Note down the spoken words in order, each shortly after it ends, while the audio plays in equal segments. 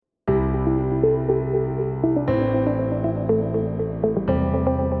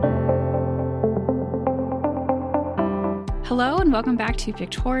Hello and welcome back to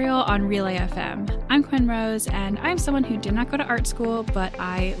Pictorial on Relay FM. I'm Quinn Rose, and I'm someone who did not go to art school, but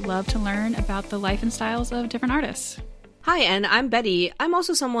I love to learn about the life and styles of different artists. Hi, and I'm Betty. I'm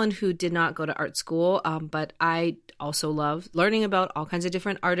also someone who did not go to art school, but I also love learning about all kinds of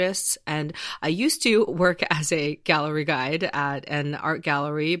different artists. And I used to work as a gallery guide at an art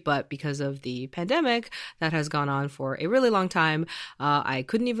gallery, but because of the pandemic that has gone on for a really long time, I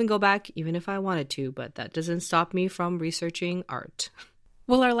couldn't even go back, even if I wanted to. But that doesn't stop me from researching art.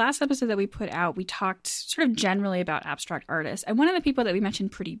 Well, our last episode that we put out, we talked sort of generally about abstract artists. And one of the people that we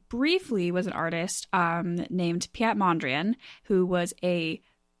mentioned pretty briefly was an artist named Piet Mondrian, who was a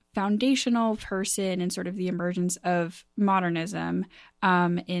foundational person in sort of the emergence of modernism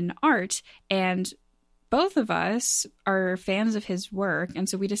in art. And both of us are fans of his work. And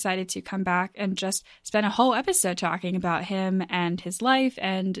so we decided to come back and just spend a whole episode talking about him and his life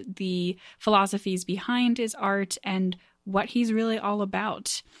and the philosophies behind his art and what he's really all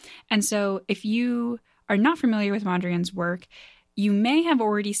about. And so if you are not familiar with Mondrian's work, you may have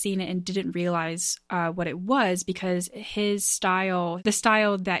already seen it and didn't realize what it was, because his style, the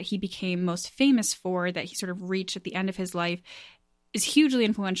style that he became most famous for, that he sort of reached at the end of his life, is hugely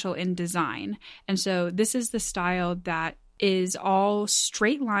influential in design. And so this is the style that is all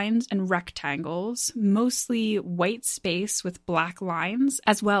straight lines and rectangles, mostly white space with black lines,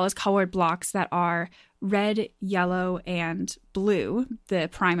 as well as colored blocks that are red, yellow, and blue, the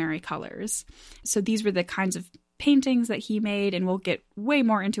primary colors. So these were the kinds of paintings that he made, and we'll get way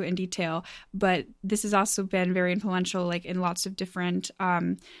more into it in detail, but this has also been very influential, like in lots of different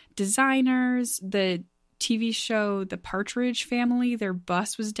designers. The TV show The Partridge Family, their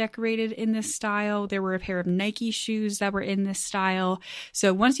bus was decorated in this style. There were a pair of Nike shoes that were in this style.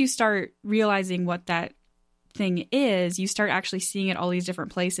 So once you start realizing what that thing is, you start actually seeing it all these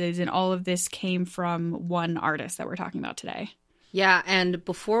different places, and all of this came from one artist that we're talking about today. Yeah, and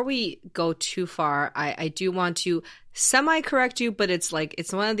before we go too far, I do want to semi-correct you, but it's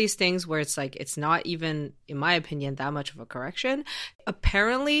one of these things where it's like, it's not even, in my opinion, that much of a correction.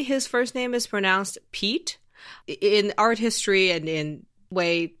 Apparently, his first name is pronounced Pete. In art history and in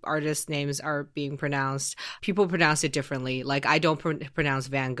way artist names are being pronounced, people pronounce it differently. Like, I don't pronounce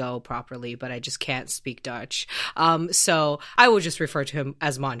Van Gogh properly, but I just can't speak Dutch. So I will just refer to him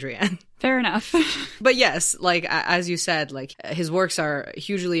as Mondrian. Fair enough. But yes, like, as you said, like, his works are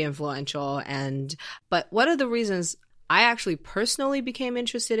hugely influential. But one of the reasons I actually personally became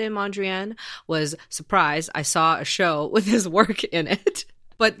interested in Mondrian was, surprise, I saw a show with his work in it.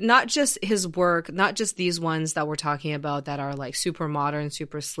 But not just his work, not just these ones that we're talking about that are like super modern,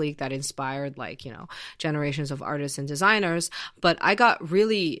 super sleek, that inspired, like, you know, generations of artists and designers. But I got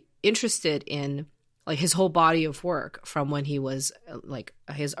really interested in like his whole body of work, from when he was like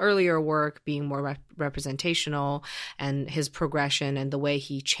his earlier work being more representational, and his progression and the way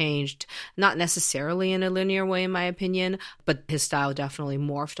he changed, not necessarily in a linear way, in my opinion, but his style definitely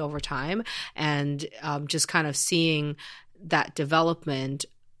morphed over time. And just kind of seeing that development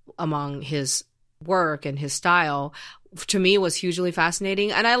among his work and his style, to me, was hugely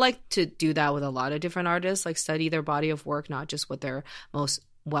fascinating. And I like to do that with a lot of different artists, like study their body of work, not just what they're most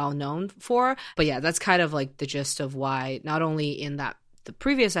well known for. But yeah, that's kind of like the gist of why, not only in the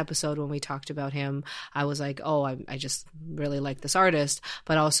previous episode when we talked about him, I was like, oh, I just really like this artist,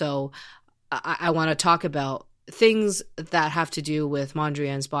 but also I want to talk about things that have to do with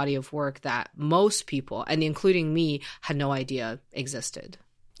Mondrian's body of work that most people, and including me, had no idea existed.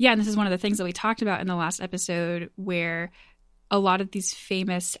 Yeah, and this is one of the things that we talked about in the last episode, where a lot of these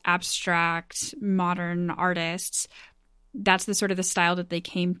famous abstract modern artists, that's the sort of the style that they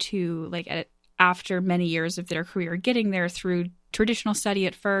came to, like, after many years of their career, getting there through traditional study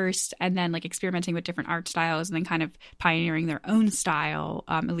at first, and then like experimenting with different art styles, and then kind of pioneering their own style.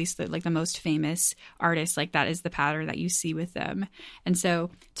 At least the most famous artists, like, that is the pattern that you see with them. And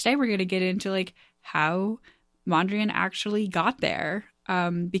so today we're going to get into like how Mondrian actually got there,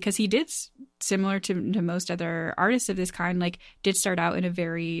 because he did, similar to most other artists of this kind, like, did start out in a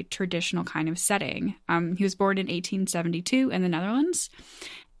very traditional kind of setting. He was born in 1872 in the Netherlands,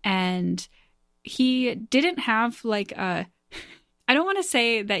 and he didn't have like a I don't want to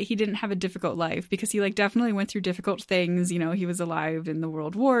say that he didn't have a difficult life, because he like definitely went through difficult things. You know, he was alive in the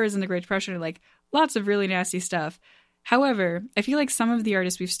World Wars and the Great Depression, like lots of really nasty stuff. However, I feel like some of the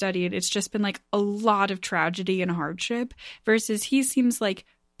artists we've studied, it's just been like a lot of tragedy and hardship, versus he seems like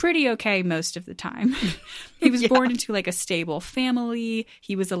pretty okay most of the time. He was born into like a stable family.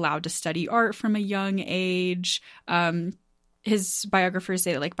 He was allowed to study art from a young age. his biographers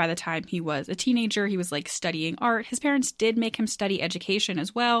say that like by the time he was a teenager, he was like studying art. His parents did make him study education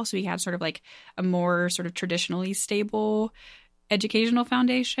as well, so he had sort of like a more sort of traditionally stable educational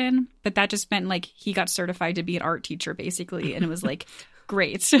foundation, but that just meant like he got certified to be an art teacher basically, and it was like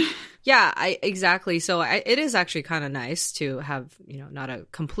great. Yeah, exactly. So it is actually kind of nice to have, not a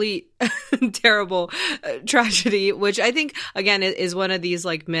complete terrible tragedy, which I think, again, is one of these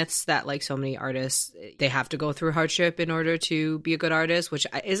like myths that like so many artists, they have to go through hardship in order to be a good artist, which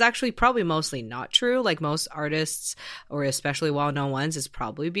is actually probably mostly not true. Like most artists, or especially well-known ones, is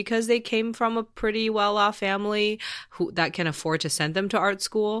probably because they came from a pretty well-off family that can afford to send them to art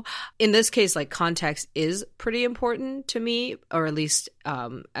school. In this case, like context is pretty important to me, or at least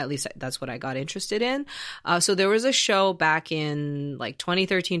that's what I got interested in. So there was a show back in like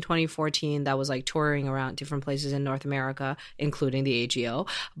 2013, 2014 that was like touring around different places in North America, including the AGO.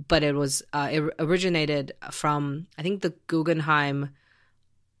 But it originated from, I think, the Guggenheim,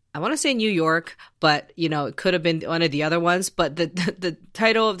 I want to say New York, but it could have been one of the other ones. But the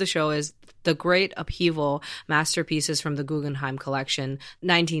title of the show is The Great Upheaval: Masterpieces from the Guggenheim Collection,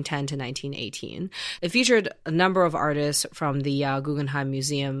 1910 to 1918. It featured a number of artists from the Guggenheim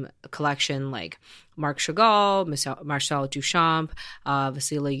Museum collection, like Marc Chagall, Marcel Duchamp,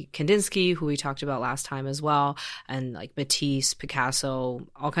 Vasily Kandinsky, who we talked about last time as well, and like Matisse, Picasso,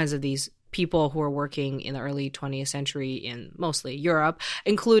 all kinds of these people who were working in the early 20th century in mostly Europe,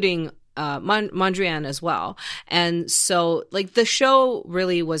 including Mondrian as well. And so like the show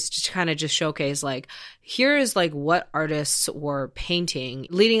really was to kind of just showcase like, here is like what artists were painting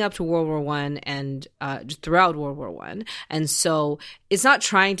leading up to World War I and throughout World War I. And so it's not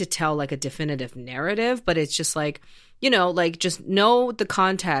trying to tell like a definitive narrative, but it's just like, like just know the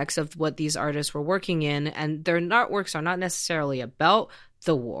context of what these artists were working in, and their artworks are not necessarily about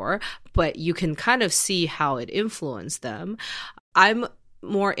the war, but you can kind of see how it influenced them. I'm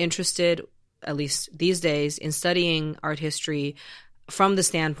more interested, at least these days, in studying art history from the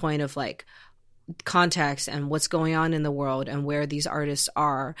standpoint of like context and what's going on in the world and where these artists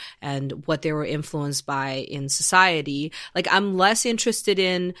are and what they were influenced by in society. Like I'm less interested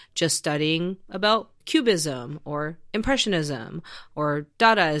in just studying about Cubism or Impressionism or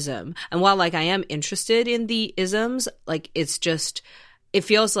Dadaism. And while like I am interested in the isms, like it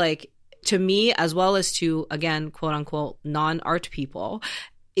feels like, to me, as well as to, again, quote unquote, non-art people,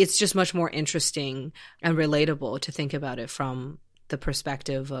 it's just much more interesting and relatable to think about it from the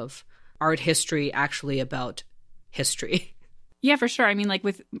perspective of art history actually about history. Yeah, for sure. I mean, like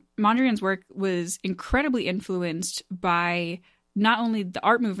with Mondrian's work was incredibly influenced by not only the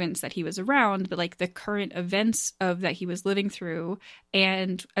art movements that he was around, but like the current events that he was living through,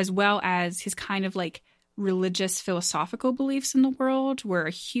 and as well as his kind of like religious philosophical beliefs in the world were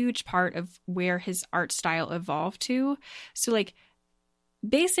a huge part of where his art style evolved to. So like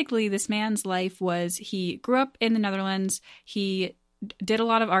basically this man's life was, he grew up in the Netherlands, he did a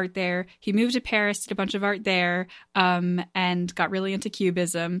lot of art there, he moved to Paris, did a bunch of art there, and got really into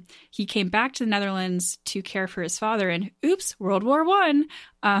Cubism. He came back to the Netherlands to care for his father, and oops, World War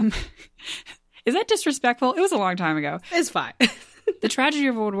I. Is that disrespectful? It was a long time ago. It's fine. The tragedy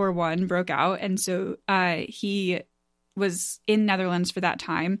of World War I broke out, and so he was in Netherlands for that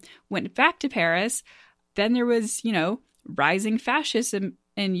time, went back to Paris. Then there was, rising fascism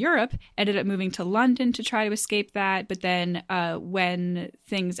in Europe, ended up moving to London to try to escape that. But then when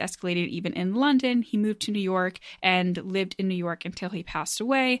things escalated even in London, he moved to New York and lived in New York until he passed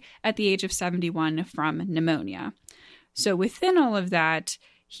away at the age of 71 from pneumonia. So within all of that,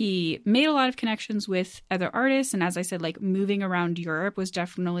 he made a lot of connections with other artists. And as I said, like moving around Europe was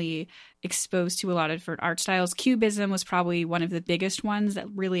definitely exposed to a lot of different art styles. Cubism was probably one of the biggest ones that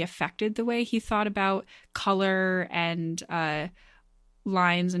really affected the way he thought about color and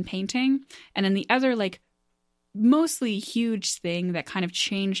lines and painting. And then the other like mostly huge thing that kind of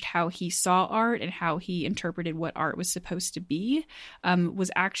changed how he saw art and how he interpreted what art was supposed to be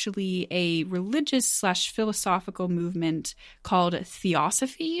was actually a religious / philosophical movement called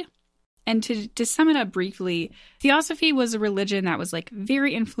Theosophy. And to sum it up briefly, Theosophy was a religion that was like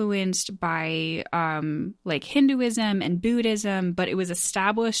very influenced by like Hinduism and Buddhism, but it was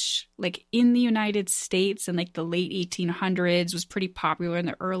established like in the United States in like the late 1800s, was pretty popular in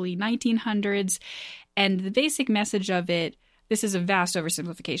the early 1900s. And the basic message of it, this is a vast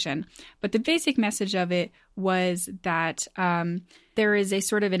oversimplification, but the basic message of it was that there is a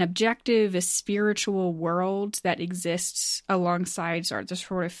sort of an objective, a spiritual world that exists alongside the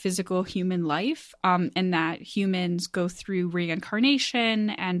sort of physical human life, and that humans go through reincarnation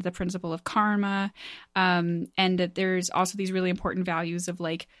and the principle of karma, and that there's also these really important values of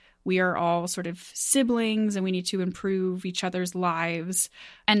like we are all sort of siblings and we need to improve each other's lives.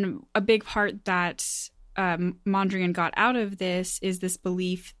 And a big part that Mondrian got out of this is this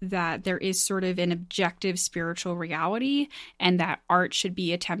belief that there is sort of an objective spiritual reality, and that art should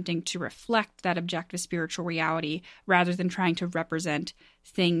be attempting to reflect that objective spiritual reality rather than trying to represent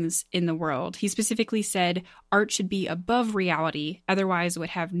things in the world. He specifically said art should be above reality, otherwise it would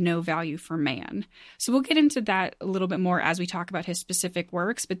have no value for man. So we'll get into that a little bit more as we talk about his specific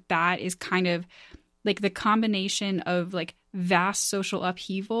works, but that is kind of like the combination of like vast social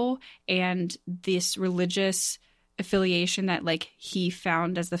upheaval and this religious affiliation that like he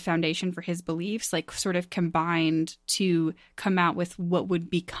found as the foundation for his beliefs, like sort of combined to come out with what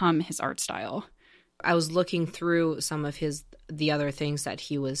would become his art style. I was looking through some of the other things that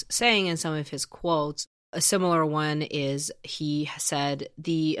he was saying and some of his quotes. A similar one is he said,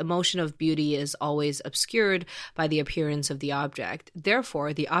 "The emotion of beauty is always obscured by the appearance of the object.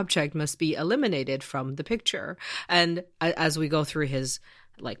 Therefore, the object must be eliminated from the picture." And as we go through his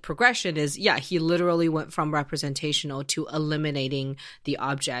like progression is, he literally went from representational to eliminating the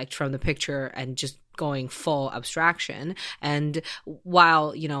object from the picture and just going full abstraction. And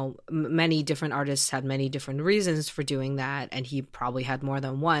while, many different artists had many different reasons for doing that, and he probably had more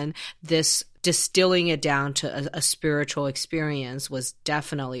than one, this distilling it down to a spiritual experience was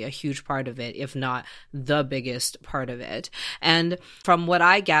definitely a huge part of it, if not the biggest part of it. And from what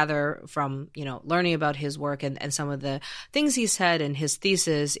I gather from, learning about his work and some of the things he said in his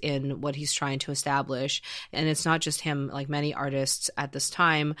thesis in what he's trying to establish, and it's not just him, like many artists at this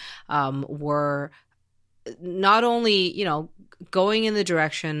time were not only, going in the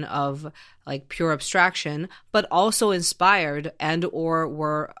direction of like pure abstraction, but also inspired and or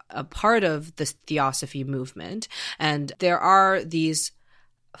were a part of the Theosophy movement. And there are these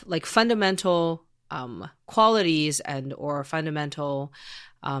like fundamental qualities and or fundamental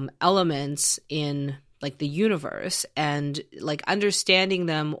elements in like the universe, and like understanding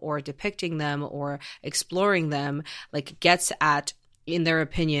them or depicting them or exploring them like gets at, in their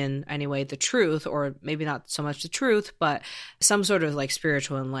opinion anyway, the truth, or maybe not so much the truth, but some sort of like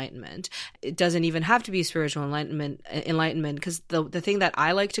spiritual enlightenment. It doesn't even have to be spiritual enlightenment, because the thing that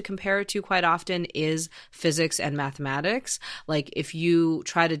I like to compare it to quite often is physics and mathematics. Like if you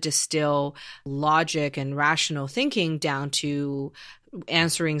try to distill logic and rational thinking down to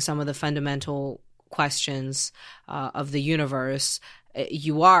answering some of the fundamental questions of the universe,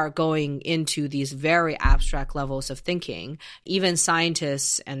 you are going into these very abstract levels of thinking. Even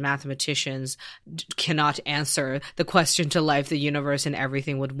scientists and mathematicians cannot answer the question to life, the universe, and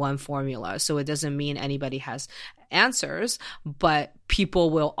everything with one formula. So it doesn't mean anybody has answers, but people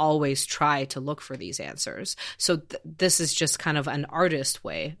will always try to look for these answers. So this is just kind of an artist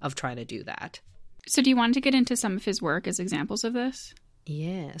way of trying to do that. So do you want to get into some of his work as examples of this?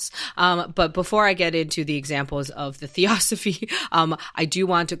 Yes. But before I get into the examples of the Theosophy, I do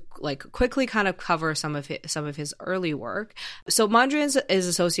want to like quickly kind of cover some of his early work. So Mondrian is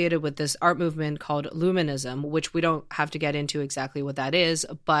associated with this art movement called Luminism, which we don't have to get into exactly what that is,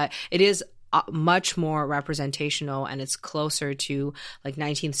 but it is much more representational, and it's closer to like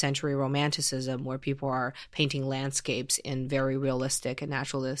 19th century romanticism, where people are painting landscapes in very realistic and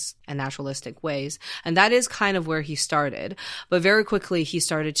naturalistic ways. And that is kind of where he started. But very quickly he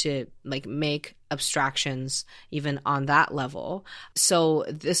started to like make abstractions even on that level. So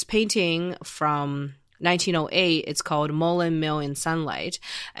this painting from 1908, it's called Mullen Mill in Sunlight.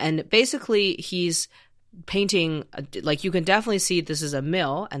 And basically he's painting, like you can definitely see this is a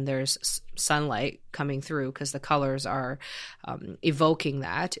mill and there's sunlight coming through because the colors are evoking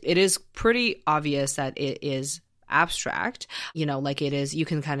that. It is pretty obvious that it is abstract, like it is, you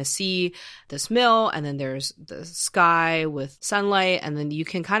can kind of see this mill and then there's the sky with sunlight, and then you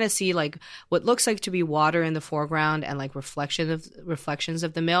can kind of see like what looks like to be water in the foreground and like reflections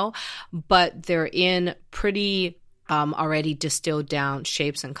of the mill, but they're in pretty already distilled down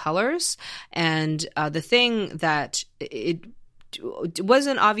shapes and colors. And the thing that it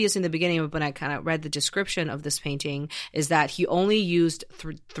wasn't obvious in the beginning, but when I kind of read the description of this painting, is that he only used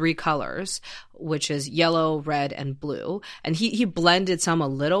three colors, which is yellow, red, and blue. And he blended some a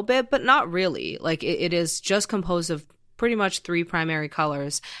little bit, but not really. Like it is just composed of pretty much three primary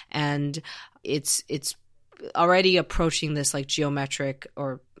colors, and it's already approaching this like geometric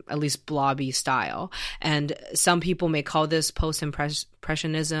or at least blobby style. And some people may call this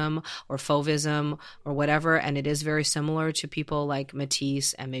post-impressionism or fauvism or whatever, and it is very similar to people like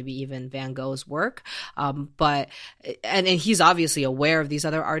Matisse and maybe even Van Gogh's work. But he's obviously aware of these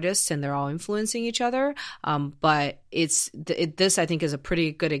other artists and they're all influencing each other. But this I think is a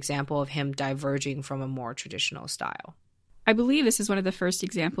pretty good example of him diverging from a more traditional style. I believe this is one of the first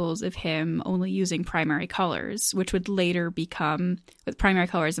examples of him only using primary colors, which would later become, with primary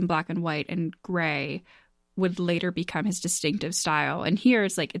colors in black and white and gray, would later become his distinctive style. And here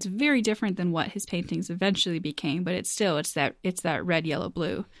it's like, it's very different than what his paintings eventually became, but it's that red, yellow,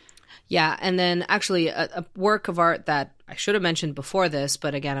 blue. Yeah, and then actually a work of art that I should have mentioned before this,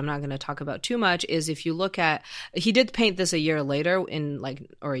 but again, I'm not going to talk about too much, is if you look at, he did paint this a year later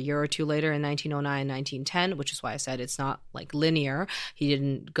or a year or two later in 1909, 1910, which is why I said it's not like linear. He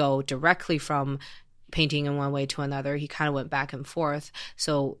didn't go directly from painting in one way to another. He kind of went back and forth.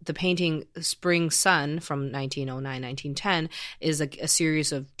 So the painting Spring Sun from 1909, 1910 is a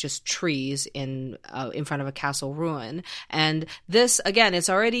series of just trees in front of a castle ruin. And this, again, it's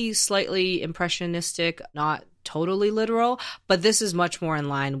already slightly impressionistic, not totally literal, but this is much more in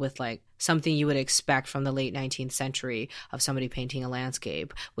line with like something you would expect from the late 19th century of somebody painting a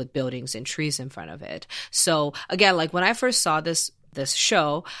landscape with buildings and trees in front of it. So again, like when I first saw this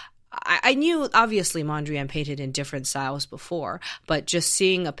show, I knew obviously Mondrian painted in different styles before, but just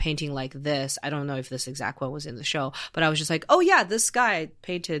seeing a painting like this, I don't know if this exact one was in the show, but I was just like, oh yeah, this guy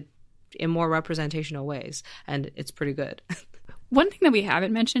painted in more representational ways, and it's pretty good. One thing that we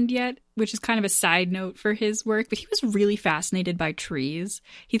haven't mentioned yet, which is kind of a side note for his work, but he was really fascinated by trees.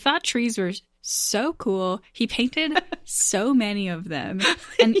 He thought trees were so cool. He painted so many of them.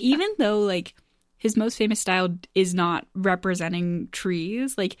 And even though like his most famous style is not representing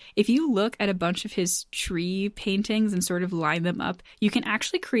trees, like if you look at a bunch of his tree paintings and sort of line them up, you can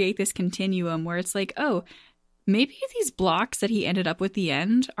actually create this continuum where it's like, oh, maybe these blocks that he ended up with the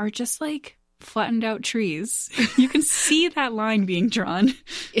end are just like flattened out trees. You can see that line being drawn.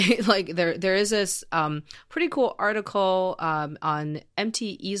 Like there is this pretty cool article on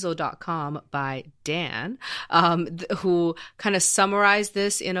mteasel.com by Dan, who kind of summarized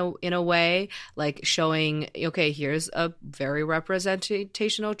this in a way, like showing, okay, here's a very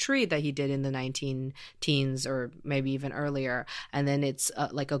representational tree that he did in the 19 teens or maybe even earlier, and then it's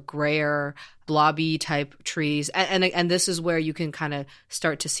like a grayer, blobby type trees, and this is where you can kind of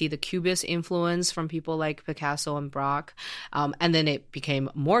start to see the Cubist influence from people like Picasso and Braque, and then it became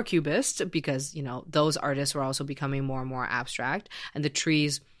more Cubist because those artists were also becoming more and more abstract, and the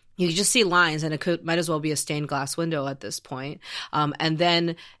trees, you just see lines, and it might as well be a stained glass window at this point, and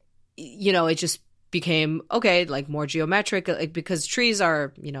then it just became like more geometric, like, because trees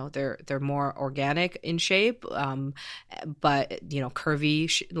are they're more organic in shape, but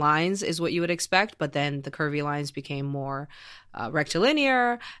curvy lines is what you would expect, but then the curvy lines became more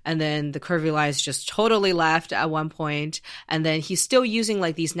rectilinear, and then the curvy lines just totally left at one point, and then he's still using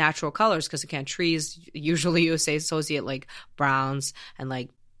like these natural colors because again, trees usually you say associate like browns and like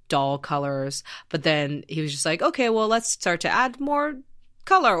dull colors, but then he was just like, okay, well, let's start to add more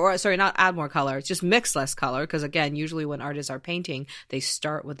color, or sorry, not add more color, it's just mix less color, because again, usually when artists are painting, they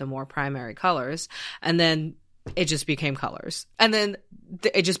start with the more primary colors, and then it just became colors, and then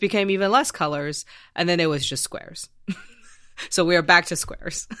it just became even less colors, and then it was just squares. So we are back to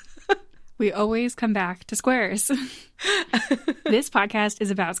squares. We always come back to squares. This podcast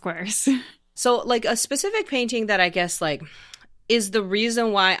is about squares. So like a specific painting that I guess like is the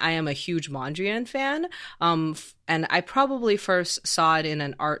reason why I am a huge Mondrian fan. And I probably first saw it in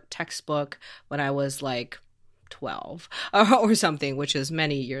an art textbook when I was like 12 or something, which is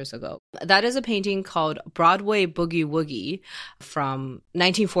many years ago. That is a painting called Broadway Boogie Woogie from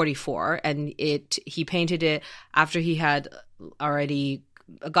 1944. And he painted it after he had already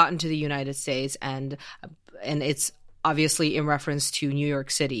gotten to the United States. And it's obviously in reference to New York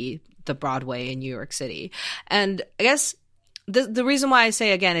City, the Broadway in New York City. And I guess the reason why I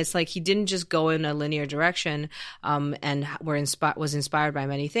say, again, it's like he didn't just go in a linear direction and was inspired by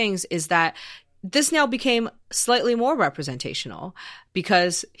many things, is that this now became slightly more representational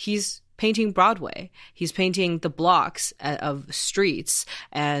because he's painting Broadway. He's painting the blocks of streets.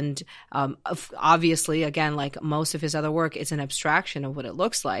 And obviously, again, like most of his other work, it's an abstraction of what it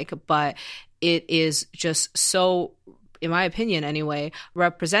looks like, but it is just so, in my opinion anyway,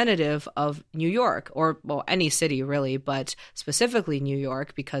 representative of New York, or well, any city really, but specifically New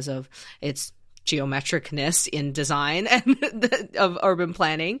York because of its geometricness in design and of urban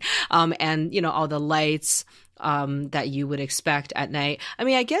planning, and all the lights that you would expect at night. I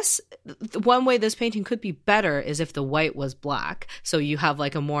mean, I guess one way this painting could be better is if the white was black, so you have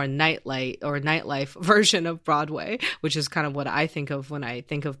like a more nightlight or nightlife version of Broadway, which is kind of what I think of when I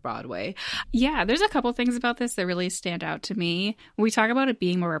think of Broadway. Yeah, there's a couple things about this that really stand out to me. When we talk about it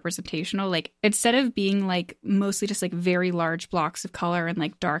being more representational, like instead of being like mostly just like very large blocks of color and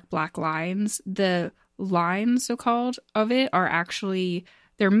like dark black lines, the lines, so-called, of it are actually,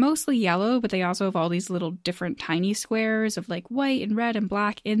 they're mostly yellow, but they also have all these little different tiny squares of like white and red and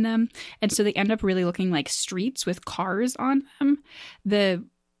black in them. And so they end up really looking like streets with cars on them. The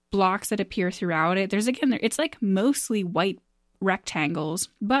blocks that appear throughout it, it's like mostly white rectangles,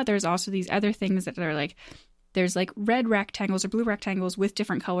 but there's also these other things that are like, there's like red rectangles or blue rectangles with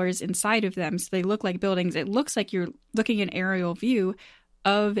different colors inside of them. So they look like buildings. It looks like you're looking at an aerial view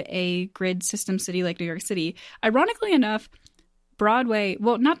of a grid system city like New York City. Ironically enough, Broadway,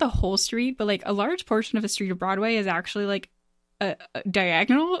 well, not the whole street, but like a large portion of the street of Broadway is actually like a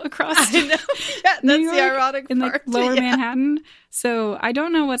diagonal across. I know. Yeah, that's New York, the ironic in part. like lower Manhattan. So I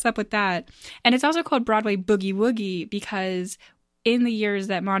don't know what's up with that. And it's also called Broadway Boogie Woogie because in the years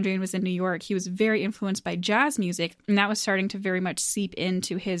that Mondrian was in New York, he was very influenced by jazz music, and that was starting to very much seep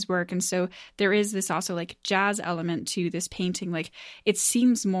into his work. And so there is this also like jazz element to this painting. Like it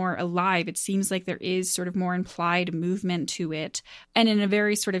seems more alive. It seems like there is sort of more implied movement to it. And in a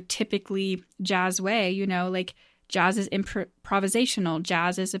very sort of typically jazz way, you know, like jazz is improvisational.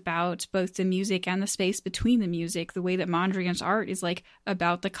 Jazz is about both the music and the space between the music. The way that Mondrian's art is like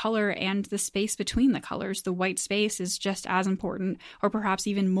about the color and the space between the colors. The white space is just as important, or perhaps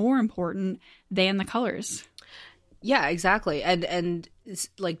even more important than the colors. Yeah, exactly. And it's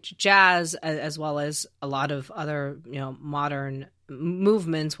like jazz, as well as a lot of other, you know, modern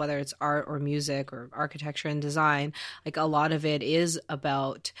movements, whether it's art or music or architecture and design, like a lot of it is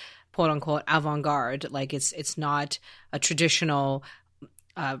about quote unquote avant-garde. Like it's not a traditional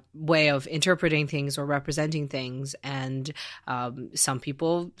way of interpreting things or representing things, and some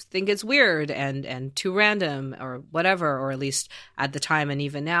people think it's weird and too random or whatever, or at least at the time and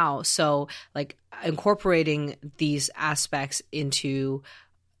even now. So like incorporating these aspects into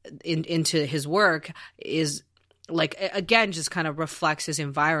his work is like, again, just kind of reflects his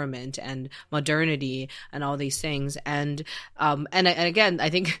environment and modernity and all these things. And again, I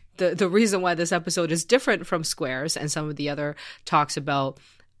think the reason why this episode is different from Squares and some of the other talks about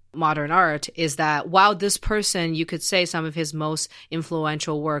modern art is that while this person, you could say some of his most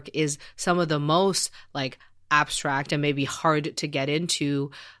influential work is some of the most like abstract and maybe hard to get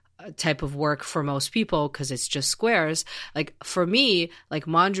into type of work for most people because it's just squares. Like for me, like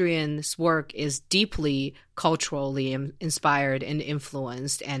Mondrian's work is deeply culturally inspired and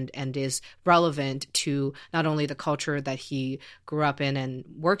influenced and is relevant to not only the culture that he grew up in and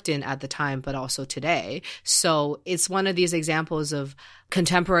worked in at the time, but also today. So it's one of these examples of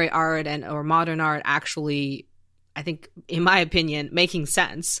contemporary art or modern art actually, I think, in my opinion, making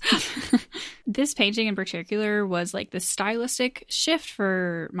sense. This painting in particular was like the stylistic shift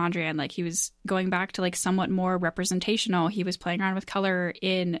for Mondrian. Like he was going back to like somewhat more representational. He was playing around with color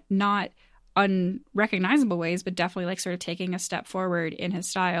in not unrecognizable ways, but definitely like sort of taking a step forward in his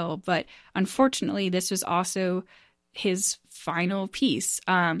style. But unfortunately, this was also his final piece.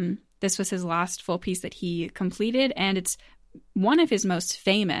 This was his last full piece that he completed, and it's one of his most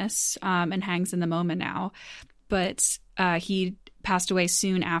famous and hangs in the MoMA now. But he passed away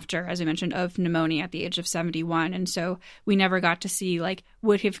soon after, as I mentioned, of pneumonia at the age of 71. And so we never got to see, like,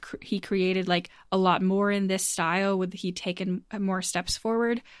 would he created, like, a lot more in this style? Would he taken more steps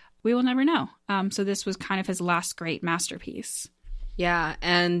forward? We will never know. So this was kind of his last great masterpiece. Yeah,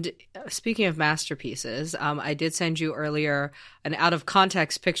 and speaking of masterpieces, I did send you earlier an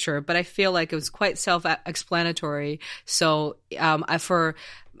out-of-context picture, but I feel like it was quite self-explanatory. So for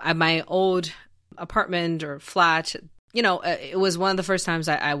my old apartment or flat, you know, it was one of the first times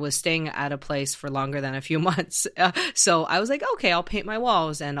I was staying at a place for longer than a few months. So I was like, okay, I'll paint my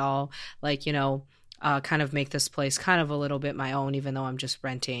walls and I'll, like, you know, kind of make this place kind of a little bit my own, even though I'm just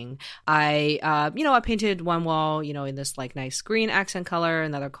renting. I painted one wall, you know, in this like nice green accent color,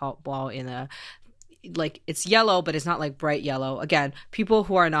 another wall in a, like, it's yellow, but it's not like bright yellow. Again, people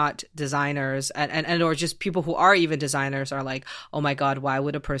who are not designers and or just people who are even designers are like, oh my God, why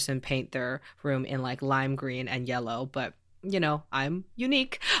would a person paint their room in like lime green and yellow? But you know, I'm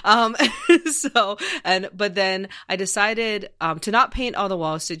unique. But then I decided to not paint all the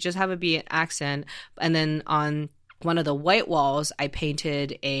walls, to just have it be an accent. And then on one of the white walls, I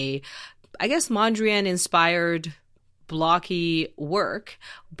painted I guess Mondrian inspired blocky work,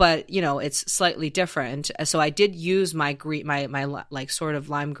 but you know, it's slightly different. So I did use my green, my like sort of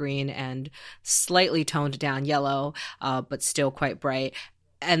lime green and slightly toned down yellow, but still quite bright.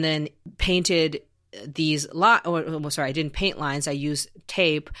 And then painted these I didn't paint lines. I used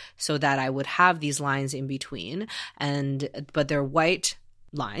tape so that I would have these lines in between, but they're white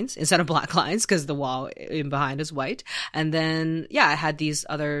lines instead of black lines because the wall in behind is white. And then, yeah, I had these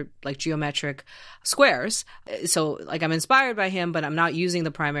other like geometric squares. So like I'm inspired by him, but I'm not using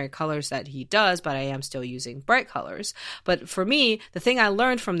the primary colors that he does, but I am still using bright colors. But for me, the thing I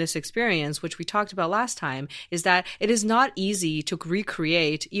learned from this experience, which we talked about last time, is that it is not easy to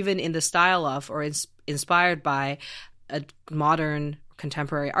recreate even in the style of or inspired by a modern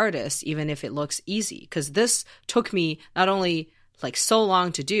contemporary artist, even if it looks easy. Because this took me not only like so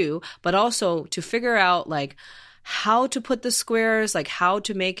long to do, but also to figure out like how to put the squares, like how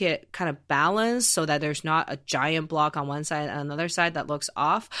to make it kind of balanced so that there's not a giant block on one side and another side that looks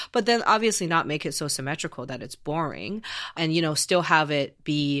off, but then obviously not make it so symmetrical that it's boring and, you know, still have it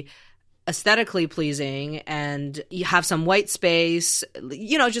be aesthetically pleasing and you have some white space,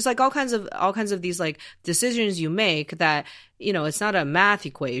 you know, just like all kinds of these like decisions you make that, you know, it's not a math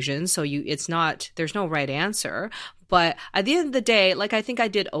equation. So there's no right answer. But at the end of the day, like I think I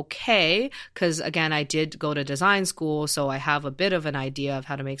did okay because again, I did go to design school. So I have a bit of an idea of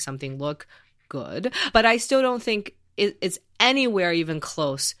how to make something look good, but I still don't think it's anywhere even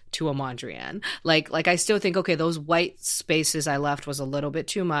close to a Mondrian. Like I still think, okay, those white spaces I left was a little bit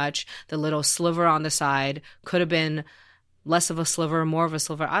too much. The little sliver on the side could have been less of a sliver, more of a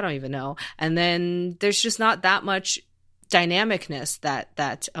sliver. I don't even know. And then there's just not that much dynamicness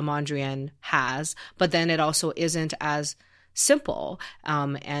that a Mondrian has, but then it also isn't as simple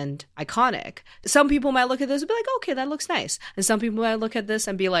and iconic. Some people might look at this and be like, okay, that looks nice. And some people might look at this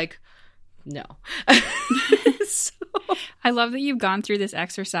and be like, no. So. I love that you've gone through this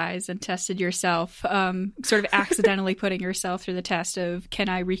exercise and tested yourself, sort of accidentally putting yourself through the test of, can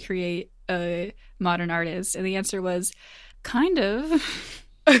I recreate a modern artist? And the answer was, kind of.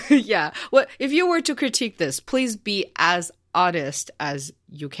 Yeah. Well, if you were to critique this, please be as honest as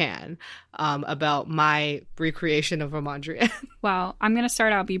you can about my recreation of a Mondrian. Well, I'm going to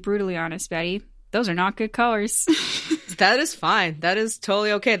start out, be brutally honest, Betty. Those are not good colors. That is fine. That is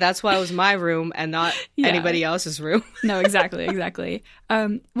totally okay. That's why it was my room and not anybody else's room. No, exactly.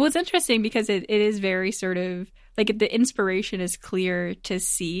 Well, it's interesting because it is very sort of like the inspiration is clear to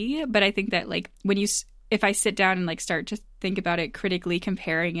see. But I think that like if I sit down and like start to think about it critically,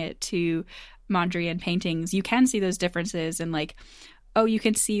 comparing it to Mondrian paintings, you can see those differences and like, oh, you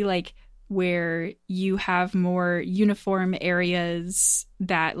can see like where you have more uniform areas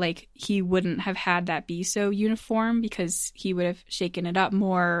that like he wouldn't have had that be so uniform because he would have shaken it up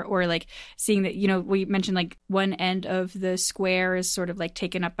more, or like seeing that, you know, we mentioned like one end of the square is sort of like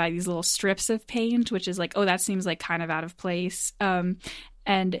taken up by these little strips of paint, which is like, oh, that seems like kind of out of place.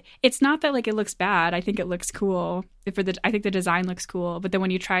 And it's not that like it looks bad. I think it looks cool. I think the design looks cool. But then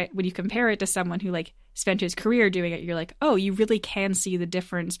when you compare it to someone who like spent his career doing it, you're like, oh, you really can see the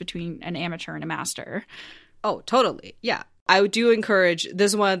difference between an amateur and a master. Oh, totally. Yeah. I do encourage,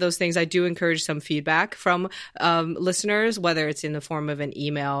 this is one of those things, I do encourage some feedback from listeners, whether it's in the form of an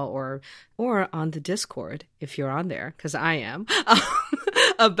email or on the Discord, if you're on there, because I am,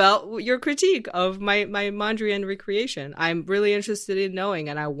 about your critique of my Mondrian recreation. I'm really interested in knowing,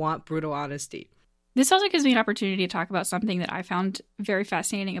 and I want brutal honesty. This also gives me an opportunity to talk about something that I found very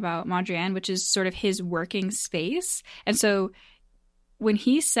fascinating about Mondrian, which is sort of his working space. And so when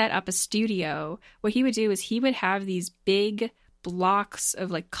he set up a studio, what he would do is he would have these big blocks of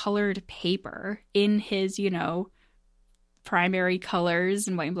like colored paper in his, you know, primary colors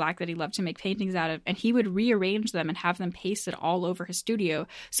and white and black that he loved to make paintings out of, and he would rearrange them and have them pasted all over his studio.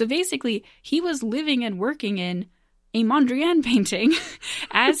 So basically, he was living and working in a Mondrian painting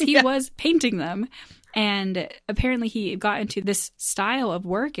as he was painting them. And apparently he got into this style of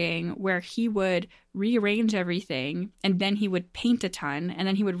working where he would rearrange everything and then he would paint a ton and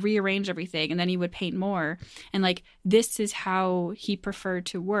then he would rearrange everything and then he would paint more. And like, this is how he preferred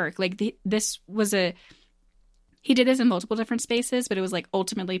to work. Like he did this in multiple different spaces, but it was like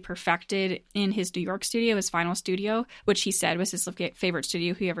ultimately perfected in his New York studio, his final studio, which he said was his favorite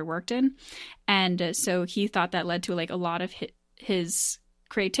studio he ever worked in. And so he thought that led to like a lot of his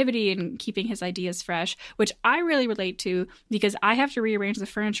creativity and keeping his ideas fresh, which I really relate to because I have to rearrange the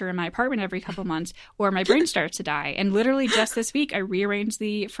furniture in my apartment every couple months or my brain starts to die. And literally just this week, I rearranged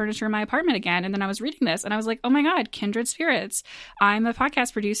the furniture in my apartment again. And then I was reading this and I was like, oh my God, kindred spirits. I'm a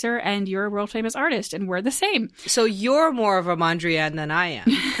podcast producer and you're a world famous artist and we're the same. So you're more of a Mondrian than I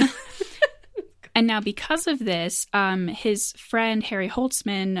am. And now because of this, his friend Harry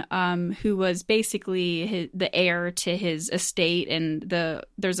Holtzman, who was basically the heir to his estate, and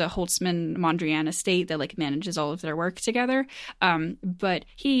there's a Holtzman Mondrian estate that like manages all of their work together. But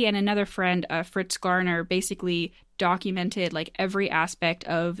he and another friend, Fritz Garner, basically documented like every aspect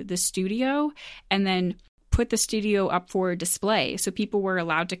of the studio and then put the studio up for display. So people were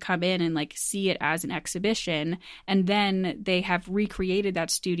allowed to come in and like see it as an exhibition. And then they have recreated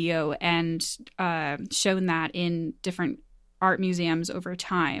that studio and shown that in different art museums over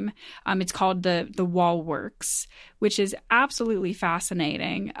time. It's called the Wall Works, which is absolutely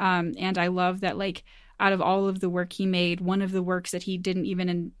fascinating. And I love that, like, out of all of the work he made, one of the works that he didn't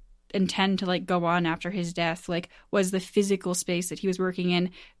even intend to like go on after his death, like, was the physical space that he was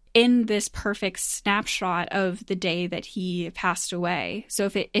working in this perfect snapshot of the day that he passed away. So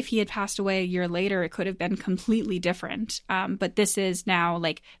if he had passed away a year later, it could have been completely different. But this is now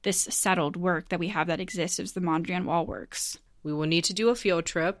like this settled work that we have that exists as the Mondrian Wall Works. We will need to do a field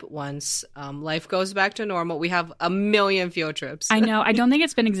trip once life goes back to normal. We have a million field trips. I know. I don't think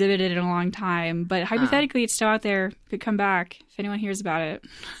it's been exhibited in a long time, but hypothetically, it's still out there. Could come back if anyone hears about it.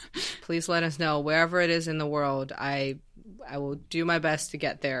 Please let us know. Wherever it is in the world, I will do my best to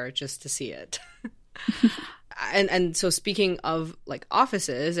get there just to see it. And so speaking of like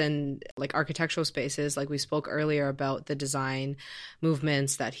offices and like architectural spaces, like we spoke earlier about the design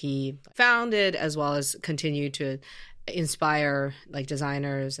movements that he founded, as well as continue to inspire like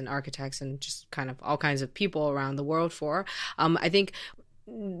designers and architects and just kind of all kinds of people around the world for. I think,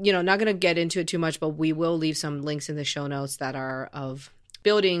 not going to get into it too much, but we will leave some links in the show notes that are of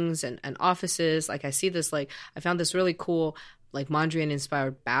buildings and offices. Like I see this, like I found this really cool like Mondrian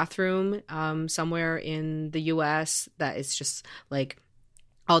inspired bathroom somewhere in the US that is just like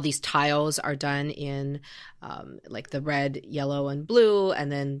all these tiles are done in like the red, yellow, and blue,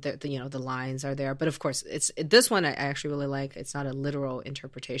 and then the lines are there. But of course, this one I actually really like. It's not a literal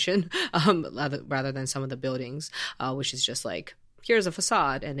interpretation, rather than some of the buildings, which is just like, here's a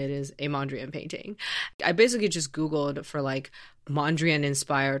facade, and it is a Mondrian painting. I basically just Googled for like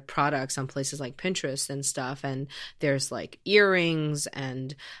Mondrian-inspired products on places like Pinterest and stuff, and there's like earrings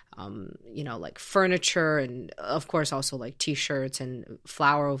and like furniture, and of course also like T-shirts and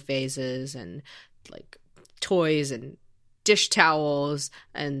flower vases and like toys and dish towels,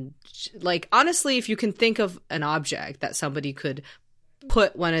 and like honestly, if you can think of an object that somebody could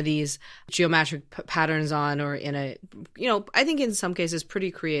put one of these geometric patterns on, or in a, I think in some cases pretty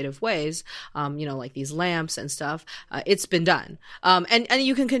creative ways, like these lamps and stuff, it's been done. And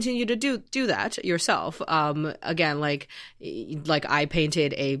you can continue to do that yourself. Again, like I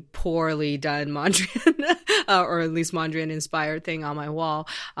painted a poorly done Mondrian, or at least Mondrian inspired thing on my wall.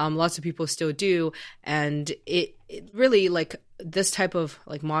 Lots of people still do. And it really, like, this type of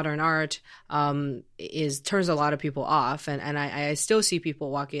like modern art turns a lot of people off, and I still see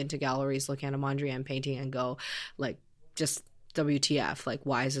people walking into galleries looking at a Mondrian painting and go like, just WTF, like,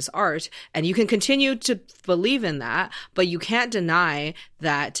 why is this art? And you can continue to believe in that, but you can't deny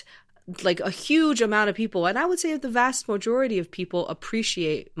that like a huge amount of people, and I would say the vast majority of people,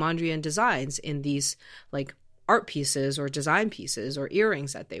 appreciate Mondrian designs in these like art pieces or design pieces or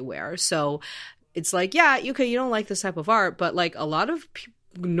earrings that they wear. So it's like, yeah, okay, you don't like this type of art, but like a lot of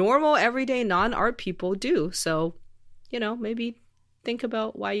normal, everyday, non-art people do. So, maybe think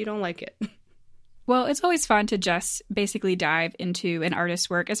about why you don't like it. Well, it's always fun to just basically dive into an artist's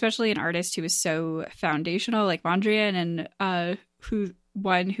work, especially an artist who is so foundational like Mondrian, and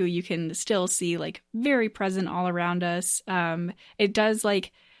who you can still see like very present all around us. It does,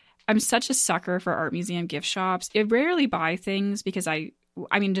 like, I'm such a sucker for art museum gift shops. I rarely buy things because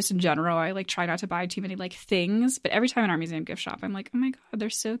I mean, just in general, I like try not to buy too many like things, but every time in our museum gift shop, I'm like, oh my God, they're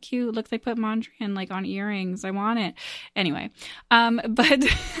so cute. Look, they put Mondrian like on earrings. I want it. Anyway, but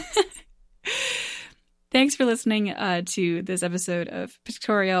thanks for listening to this episode of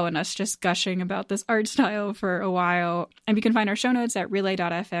Pictorial and us just gushing about this art style for a while. And you can find our show notes at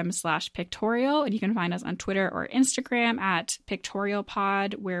relay.fm/pictorial. And you can find us on Twitter or Instagram at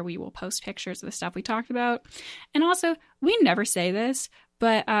pictorialpod, where we will post pictures of the stuff we talked about. And also, we never say this,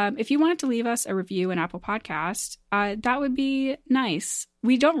 but if you wanted to leave us a review in Apple Podcast, that would be nice.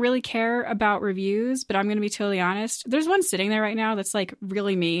 We don't really care about reviews, but I'm going to be totally honest. There's one sitting there right now that's like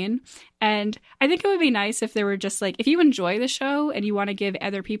really mean. And I think it would be nice if there were just like, if you enjoy the show and you want to give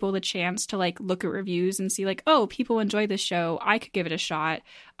other people the chance to like look at reviews and see like, oh, people enjoy this show, I could give it a shot.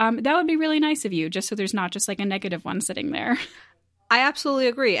 That would be really nice of you, just so there's not just like a negative one sitting there. I absolutely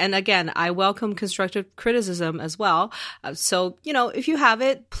agree. And again, I welcome constructive criticism as well. So, if you have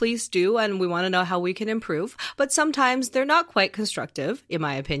it, please do. And we want to know how we can improve. But sometimes they're not quite constructive, in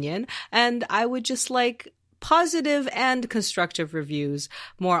my opinion. And I would just like positive and constructive reviews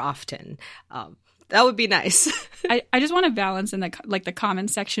more often. That would be nice. I just want to balance in the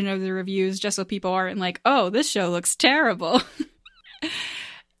comment section of the reviews, just so people aren't like, oh, this show looks terrible.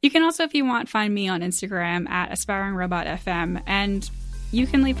 You can also, if you want, find me on Instagram at AspiringRobotFM. And you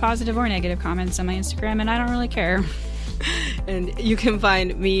can leave positive or negative comments on my Instagram, and I don't really care. And you can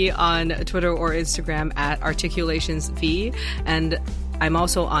find me on Twitter or Instagram at articulationsv, and I'm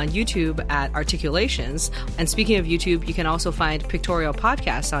also on YouTube at Articulations. And speaking of YouTube, you can also find pictorial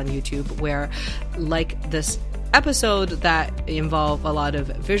podcasts on YouTube where, like this episode that involve a lot of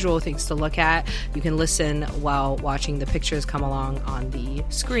visual things to look at, you can listen while watching the pictures come along on the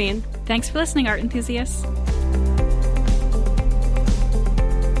screen. Thanks for listening, art enthusiasts.